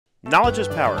Knowledge is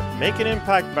power. Make an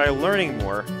impact by learning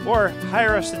more, or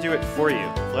hire us to do it for you.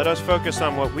 Let us focus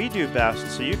on what we do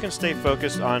best so you can stay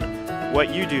focused on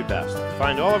what you do best.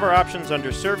 Find all of our options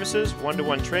under services,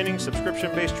 one-to-one training,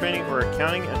 subscription-based training, or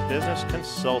accounting and business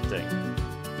consulting.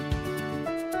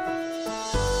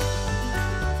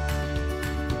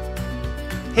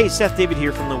 Hey, Seth David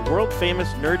here from the world-famous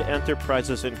Nerd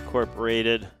Enterprises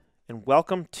Incorporated, and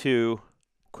welcome to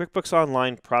QuickBooks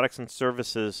Online Products and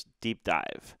Services Deep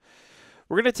Dive.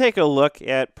 We're going to take a look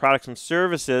at products and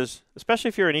services. Especially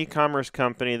if you're an e-commerce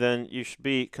company, then you should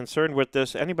be concerned with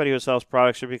this. Anybody who sells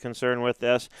products should be concerned with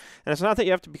this. And it's not that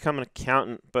you have to become an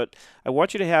accountant, but I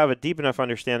want you to have a deep enough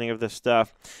understanding of this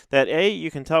stuff that A, you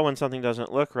can tell when something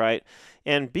doesn't look right,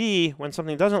 and B, when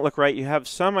something doesn't look right, you have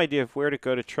some idea of where to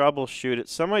go to troubleshoot it,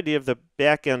 some idea of the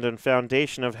back end and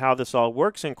foundation of how this all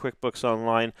works in QuickBooks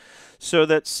Online, so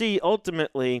that C,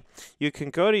 ultimately, you can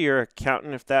go to your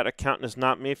accountant. If that accountant is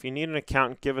not me, if you need an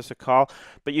accountant, give us a call.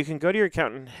 But you can go to your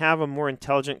accountant and have a more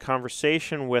intelligent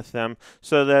conversation with them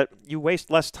so that you waste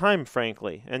less time,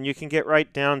 frankly, and you can get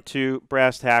right down to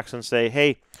brass tacks and say,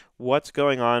 hey, what's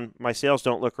going on? My sales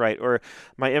don't look right, or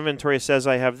my inventory says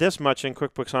I have this much in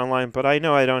QuickBooks Online, but I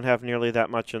know I don't have nearly that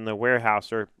much in the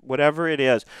warehouse, or whatever it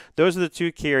is. Those are the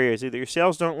two key areas. Either your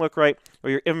sales don't look right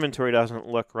or your inventory doesn't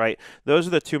look right. Those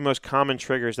are the two most common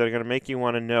triggers that are going to make you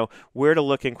want to know where to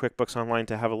look in QuickBooks Online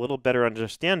to have a little better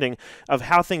understanding of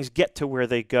how things get to where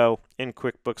they go in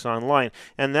QuickBooks Online.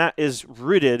 And that is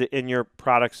rooted in your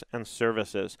products and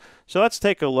services. So let's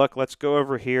take a look. Let's go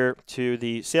over here to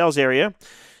the sales area.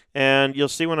 And you'll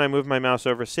see when I move my mouse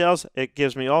over sales, it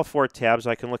gives me all four tabs.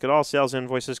 I can look at all sales,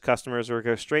 invoices, customers, or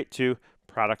go straight to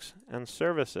products and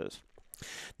services.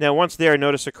 Now, once there,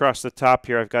 notice across the top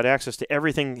here, I've got access to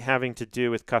everything having to do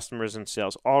with customers and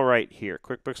sales, all right here.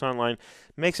 QuickBooks Online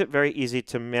makes it very easy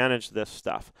to manage this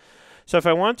stuff. So if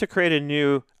I want to create a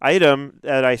new item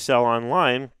that I sell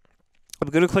online, I'm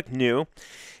going to click New.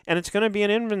 And it's going to be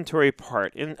an inventory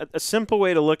part. And a simple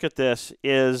way to look at this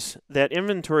is that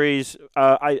inventories,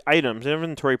 items,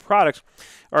 inventory products,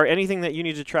 are anything that you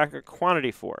need to track a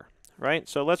quantity for, right?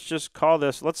 So let's just call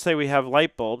this, let's say we have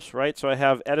light bulbs, right? So I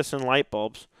have Edison light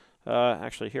bulbs.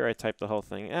 Actually, here I typed the whole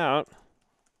thing out.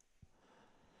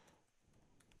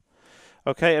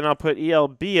 Okay, and I'll put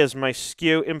ELB as my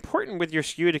SKU. Important with your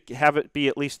SKU to have it be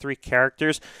at least 3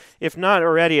 characters. If not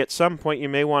already, at some point you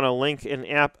may want to link an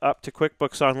app up to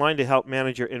QuickBooks Online to help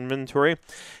manage your inventory.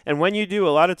 And when you do, a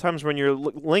lot of times when you're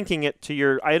linking it to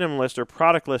your item list or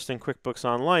product list in QuickBooks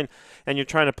Online and you're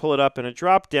trying to pull it up in a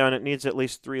drop-down, it needs at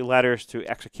least 3 letters to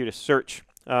execute a search.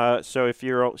 So if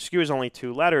your SKU is only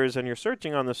 2 letters and you're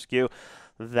searching on the SKU,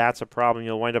 that's a problem.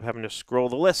 You'll wind up having to scroll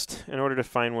the list in order to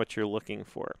find what you're looking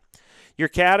for. Your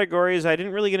categories, I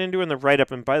didn't really get into in the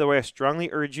write-up, and by the way, I strongly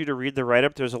urge you to read the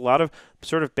write-up. There's a lot of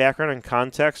sort of background and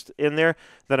context in there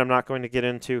that I'm not going to get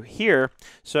into here,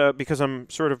 so because I'm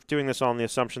sort of doing this all on the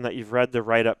assumption that you've read the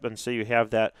write-up and so you have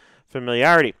that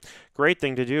familiarity. Great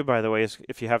thing to do, by the way, is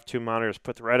if you have 2 monitors,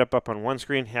 put the write-up up on one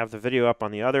screen, have the video up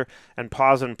on the other, and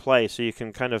pause and play so you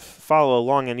can kind of follow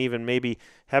along and even maybe,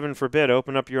 heaven forbid,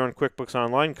 open up your own QuickBooks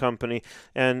Online company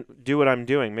and do what I'm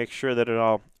doing. Make sure that it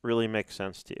all really makes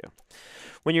sense to you.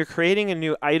 When you're creating a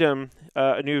new item,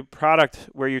 a new product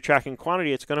where you're tracking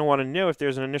quantity, it's going to want to know if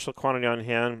there's an initial quantity on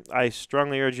hand. I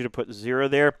strongly urge you to put 0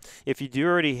 there. If you do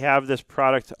already have this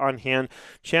product on hand,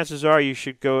 chances are you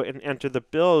should go and enter the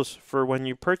bills for when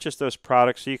you purchase those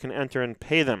products so you can enter and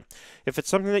pay them. If it's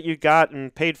something that you got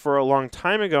and paid for a long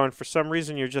time ago and for some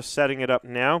reason you're just setting it up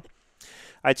now,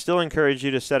 I'd still encourage you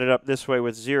to set it up this way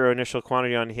with 0 initial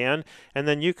quantity on hand, and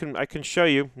then I can show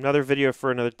you another video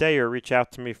for another day, or reach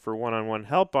out to me for one-on-one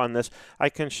help on this. I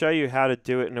can show you how to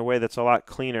do it in a way that's a lot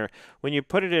cleaner. When you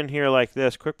put it in here like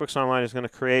this, QuickBooks Online is going to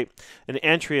create an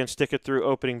entry and stick it through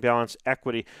opening balance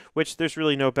equity, which there's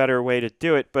really no better way to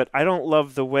do it, but I don't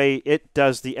love the way it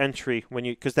does the entry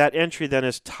because that entry then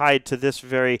is tied to this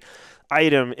very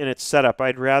item in its setup.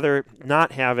 I'd rather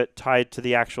not have it tied to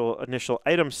the actual initial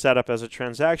item setup as a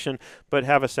transaction, but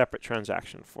have a separate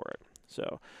transaction for it.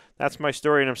 So that's my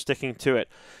story, and I'm sticking to it.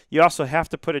 You also have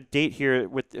to put a date here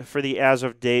for the as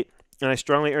of date. And I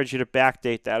strongly urge you to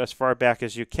backdate that as far back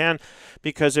as you can,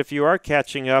 because if you are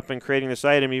catching up and creating this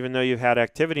item, even though you've had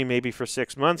activity maybe for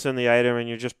 6 months in the item and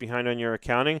you're just behind on your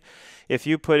accounting, if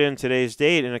you put in today's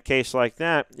date in a case like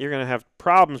that, you're going to have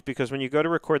problems, because when you go to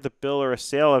record the bill or a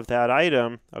sale of that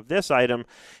item, of this item,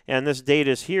 and this date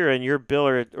is here and your bill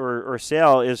or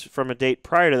sale is from a date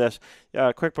prior to this,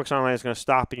 QuickBooks Online is going to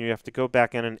stop and you have to go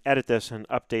back in and edit this and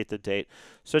update the date.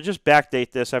 So just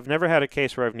backdate this. I've never had a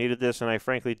case where I've needed this, and I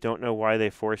frankly don't know why they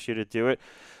force you to do it.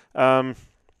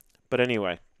 But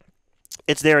anyway,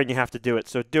 it's there and you have to do it.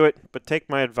 So do it, but take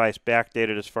my advice, backdate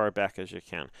it as far back as you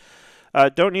can.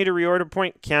 Don't need a reorder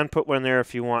point, can put one there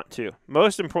if you want to.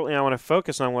 Most importantly, I want to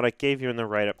focus on what I gave you in the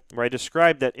write-up, where I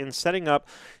described that in setting up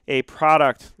a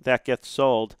product that gets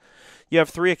sold, you have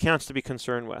 3 accounts to be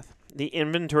concerned with. The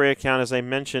inventory account, as I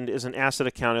mentioned, is an asset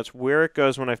account. It's where it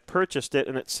goes when I've purchased it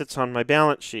and it sits on my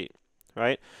balance sheet,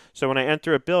 right? So when I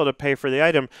enter a bill to pay for the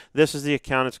item, this is the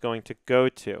account it's going to go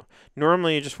to.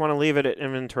 Normally, you just want to leave it at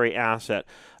inventory asset.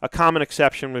 A common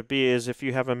exception would be is if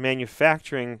you have a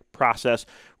manufacturing process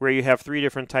where you have 3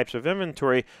 different types of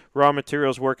inventory, raw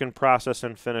materials, work in process,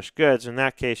 and finished goods. In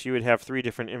that case, you would have 3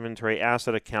 different inventory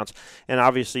asset accounts, and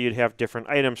obviously you'd have different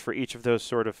items for each of those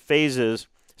sort of phases.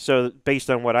 So based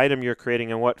on what item you're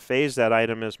creating and what phase that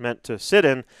item is meant to sit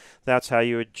in, that's how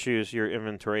you would choose your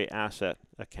inventory asset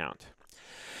account.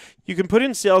 You can put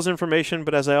in sales information,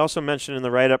 but as I also mentioned in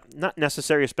the write-up, not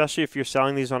necessary, especially if you're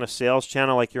selling these on a sales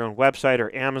channel like your own website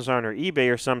or Amazon or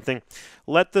eBay or something.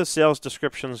 Let the sales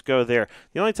descriptions go there.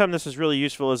 The only time this is really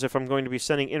useful is if I'm going to be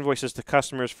sending invoices to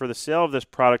customers for the sale of this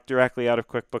product directly out of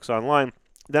QuickBooks Online.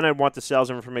 Then I'd want the sales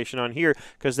information on here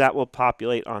because that will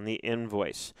populate on the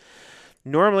invoice.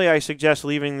 Normally, I suggest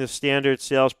leaving the standard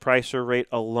sales price or rate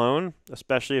alone,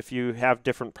 especially if you have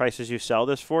different prices you sell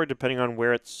this for, depending on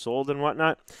where it's sold and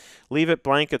whatnot. Leave it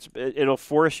blank. It'll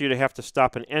force you to have to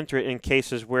stop and enter it in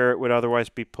cases where it would otherwise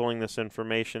be pulling this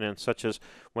information in, such as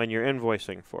when you're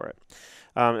invoicing for it.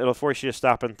 It'll force you to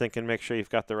stop and think and make sure you've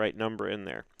got the right number in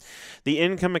there. The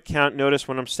income account, notice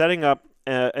when I'm setting up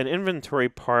an inventory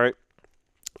part,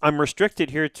 I'm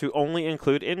restricted here to only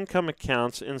include income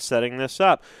accounts in setting this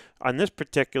up. On this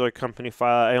particular company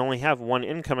file, I only have one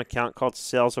income account called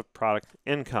sales of product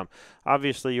income.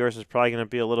 Obviously, yours is probably going to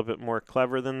be a little bit more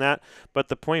clever than that, but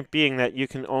the point being that you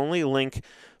can only link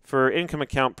for income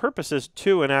account purposes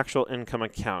to an actual income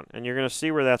account. And you're going to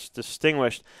see where that's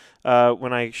distinguished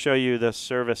when I show you the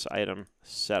service item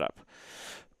setup.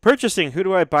 Purchasing, who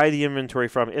do I buy the inventory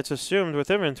from? It's assumed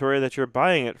with inventory that you're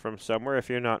buying it from somewhere if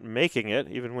you're not making it.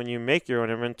 Even when you make your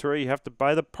own inventory, you have to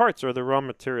buy the parts or the raw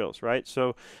materials, right?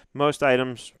 So most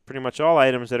items, pretty much all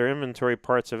items that are inventory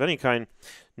parts of any kind,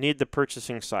 need the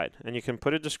purchasing side. And you can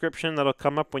put a description that'll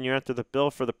come up when you enter the bill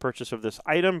for the purchase of this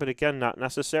item, but again, not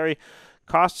necessary.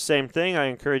 Cost, same thing. I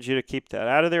encourage you to keep that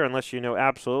out of there unless you know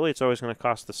absolutely it's always going to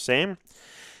cost the same.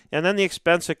 And then the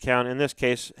expense account, in this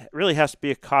case, really has to be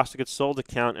a cost of goods sold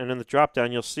account. And in the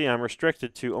drop-down, you'll see I'm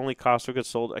restricted to only cost of goods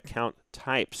sold account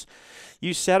types.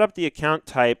 You set up the account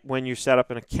type when you set up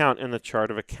an account in the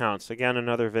chart of accounts. Again,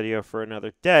 another video for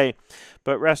another day.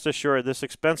 But rest assured, this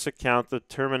expense account, the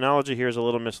terminology here is a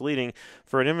little misleading.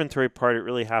 For an inventory part, it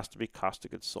really has to be cost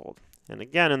of goods sold. And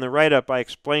again, in the write-up, I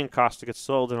explain cost of goods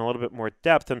sold in a little bit more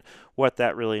depth and what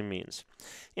that really means.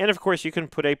 And of course, you can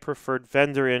put a preferred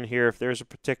vendor in here if there's a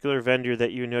particular vendor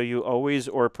that you know you always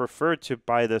or prefer to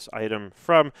buy this item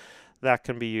from. That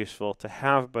can be useful to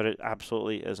have, but it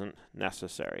absolutely isn't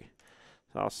necessary.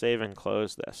 So I'll save and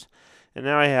close this. And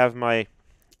now I have my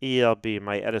ELB,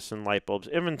 my Edison light bulbs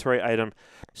inventory item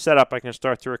set up. I can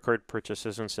start to record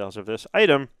purchases and sales of this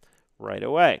item right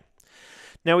away.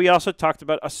 Now, we also talked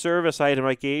about a service item.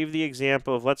 I gave the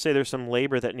example of, let's say there's some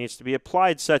labor that needs to be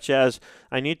applied, such as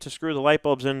I need to screw the light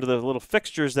bulbs into the little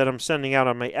fixtures that I'm sending out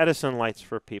on my Edison lights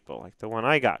for people, like the one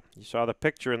I got. You saw the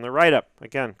picture in the write-up.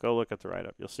 Again, go look at the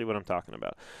write-up. You'll see what I'm talking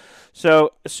about.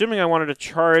 So, assuming I wanted to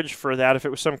charge for that, if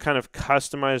it was some kind of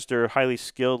customized or highly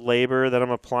skilled labor that I'm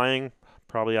applying,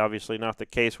 probably obviously not the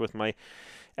case with my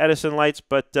Edison lights,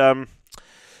 but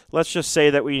let's just say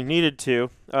that we needed to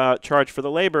charge for the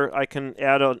labor. I can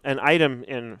add an item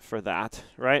in for that,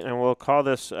 right? And we'll call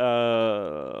this, I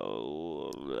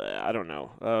don't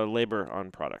know, labor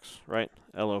on products, right?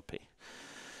 LOP.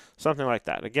 Something like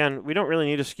that. Again, we don't really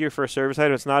need a SKU for a service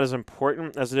item. It's not as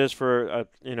important as it is for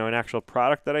an actual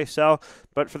product that I sell.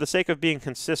 But for the sake of being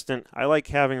consistent, I like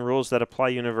having rules that apply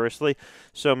universally.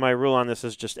 So my rule on this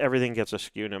is just everything gets a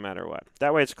SKU no matter what.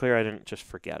 That way it's clear I didn't just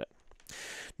forget it.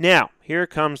 Now, here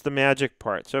comes the magic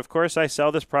part. So, of course, I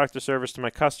sell this product or service to my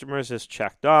customers is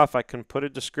checked off. I can put a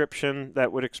description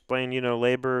that would explain,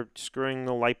 labor, screwing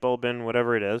the light bulb in,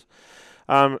 whatever it is.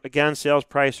 Again, sales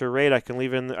price or rate, I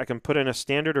can put in a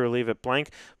standard or leave it blank.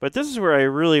 But this is where I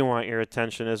really want your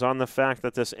attention, is on the fact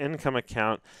that this income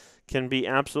account can be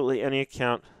absolutely any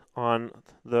account on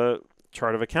the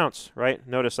chart of accounts, right?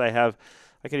 Notice I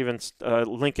can even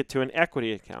link it to an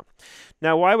equity account.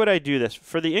 Now, why would I do this?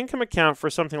 For the income account for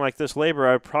something like this labor,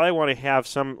 I would probably want to have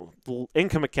some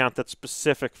income account that's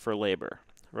specific for labor,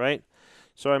 right?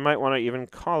 So I might want to even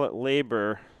call it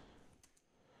labor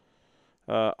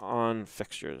on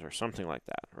fixtures or something like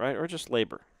that, right? Or just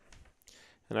labor.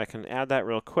 and I can add that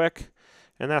real quick.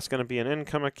 And that's going to be an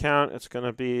income account. It's going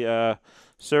to be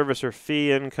service or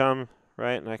fee income,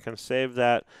 right? And I can save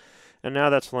that. And now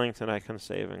that's linked, and I can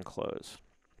save and close.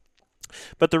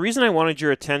 But the reason I wanted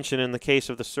your attention in the case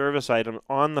of the service item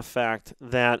on the fact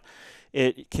that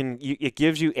it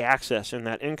gives you access in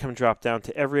that income drop down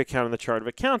to every account in the chart of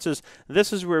accounts is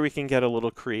this is where we can get a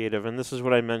little creative, and this is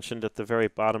what I mentioned at the very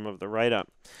bottom of the write-up.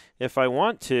 If I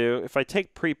want to, if I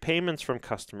take prepayments from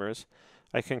customers,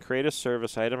 I can create a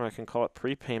service item. I can call it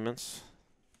prepayments,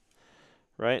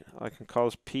 right? I can call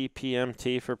this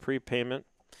PPMT for prepayment.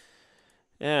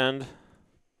 And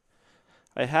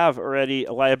I have already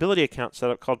a liability account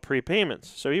set up called prepayments.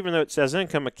 So even though it says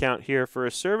income account here for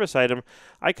a service item,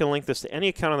 I can link this to any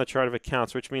account on the chart of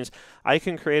accounts, which means I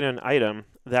can create an item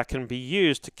that can be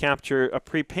used to capture a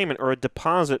prepayment or a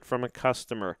deposit from a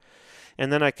customer.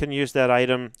 And then I can use that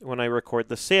item when I record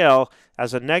the sale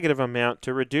as a negative amount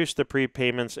to reduce the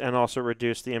prepayments and also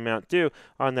reduce the amount due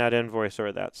on that invoice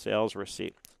or that sales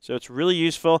receipt. So it's really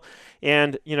useful.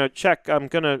 And, you know, check, I'm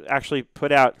going to actually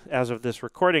put out, as of this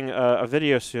recording, a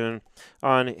video soon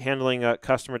on handling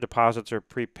customer deposits or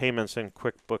prepayments in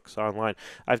QuickBooks Online.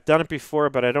 I've done it before,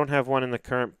 but I don't have one in the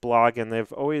current blog, and they're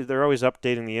always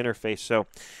updating the interface. So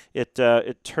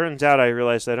it turns out I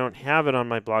realized I don't have it on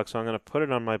my blog, so I'm going to put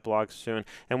it on my blog soon.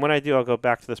 And when I do, I'll go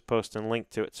back to this post and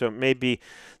link to it. So it may be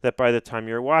that by the time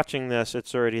you're watching this,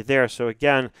 it's already there. So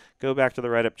again, go back to the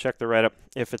write-up, check the write-up.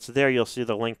 If it's there, you'll see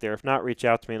the link there. If not, reach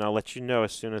out to me and I'll let you know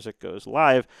as soon as it goes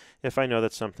live if I know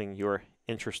that's something you're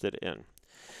interested in.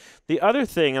 The other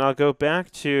thing, and I'll go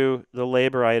back to the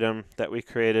labor item that we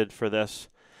created for this,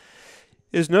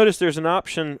 is notice there's an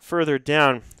option further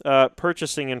down,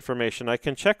 purchasing information. I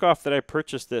can check off that I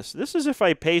purchased this. This is if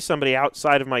I pay somebody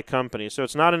outside of my company. So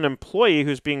it's not an employee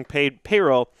who's being paid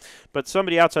payroll, but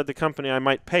somebody outside the company I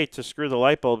might pay to screw the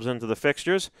light bulbs into the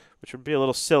fixtures, which would be a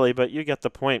little silly, but you get the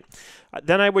point.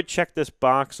 Then I would check this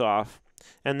box off,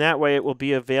 and that way it will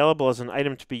be available as an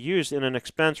item to be used in an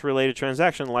expense-related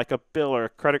transaction like a bill or a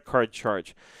credit card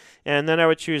charge. And then I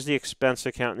would choose the expense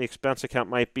account, and the expense account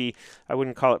might be, I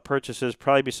wouldn't call it purchases,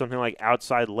 probably be something like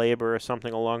outside labor or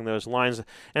something along those lines.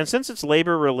 And since it's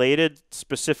labor related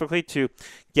specifically to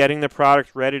getting the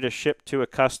product ready to ship to a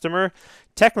customer,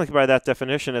 technically by that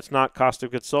definition it's not cost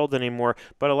of goods sold anymore,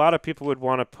 but a lot of people would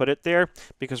want to put it there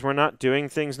because we're not doing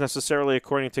things necessarily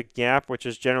according to GAAP, which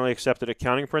is generally accepted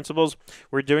accounting principles.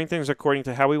 We're doing things according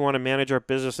to how we want to manage our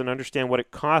business and understand what it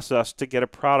costs us to get a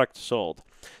product sold.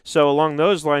 So along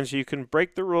those lines, you can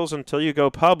break the rules until you go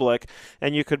public,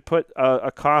 and you could put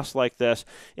a cost like this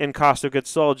in cost of goods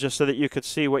sold just so that you could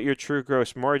see what your true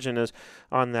gross margin is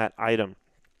on that item.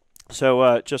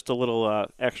 So just a little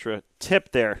extra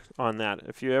tip there on that.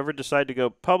 If you ever decide to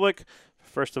go public,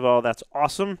 first of all, that's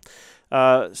awesome.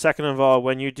 Second of all,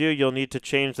 when you do, you'll need to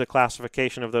change the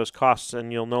classification of those costs,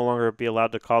 and you'll no longer be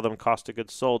allowed to call them cost of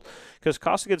goods sold, because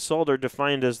cost of goods sold are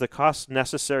defined as the costs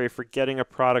necessary for getting a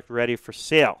product ready for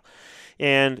sale.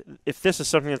 And if this is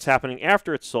something that's happening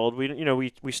after it's sold,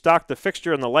 we stock the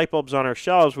fixture and the light bulbs on our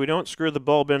shelves. We don't screw the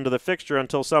bulb into the fixture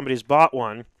until somebody's bought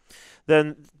one.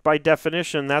 Then by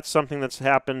definition, that's something that's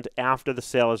happened after the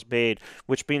sale is made,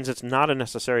 which means it's not a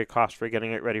necessary cost for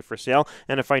getting it ready for sale.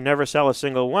 And if I never sell a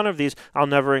single one of these, I'll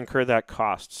never incur that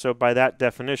cost. So by that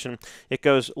definition, it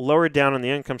goes lower down in the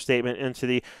income statement into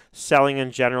the selling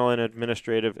and general and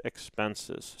administrative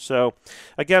expenses. So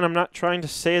again, I'm not trying to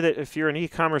say that if you're an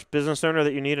e-commerce business owner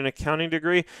that you need an accounting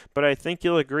degree, but I think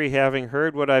you'll agree, having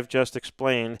heard what I've just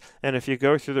explained, and if you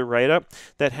go through the write-up,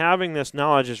 that having this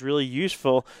knowledge is really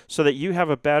useful so that you have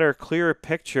a better, clearer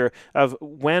picture of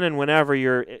when and whenever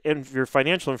your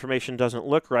financial information doesn't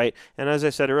look right. And as I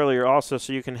said earlier, also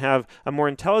so you can have a more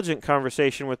intelligent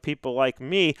conversation with people like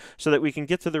me so that we can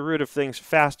get to the root of things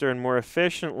faster and more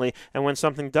efficiently. And when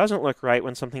something doesn't look right,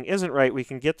 when something isn't right, we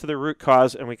can get to the root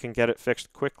cause and we can get it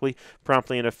fixed quickly,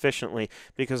 promptly, and efficiently.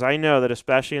 Because I know that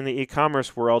especially in the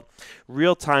e-commerce world,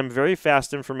 real-time, very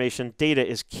fast information data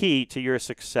is key to your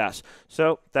success.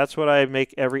 So that's what I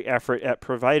make every effort at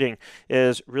providing,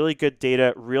 is really good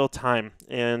data, real time,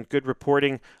 and good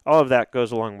reporting. All of that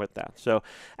goes along with that. So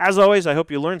as always, I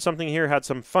hope you learned something here, had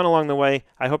some fun along the way.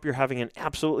 I hope you're having an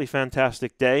absolutely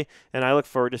fantastic day, and I look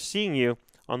forward to seeing you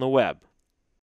on the web.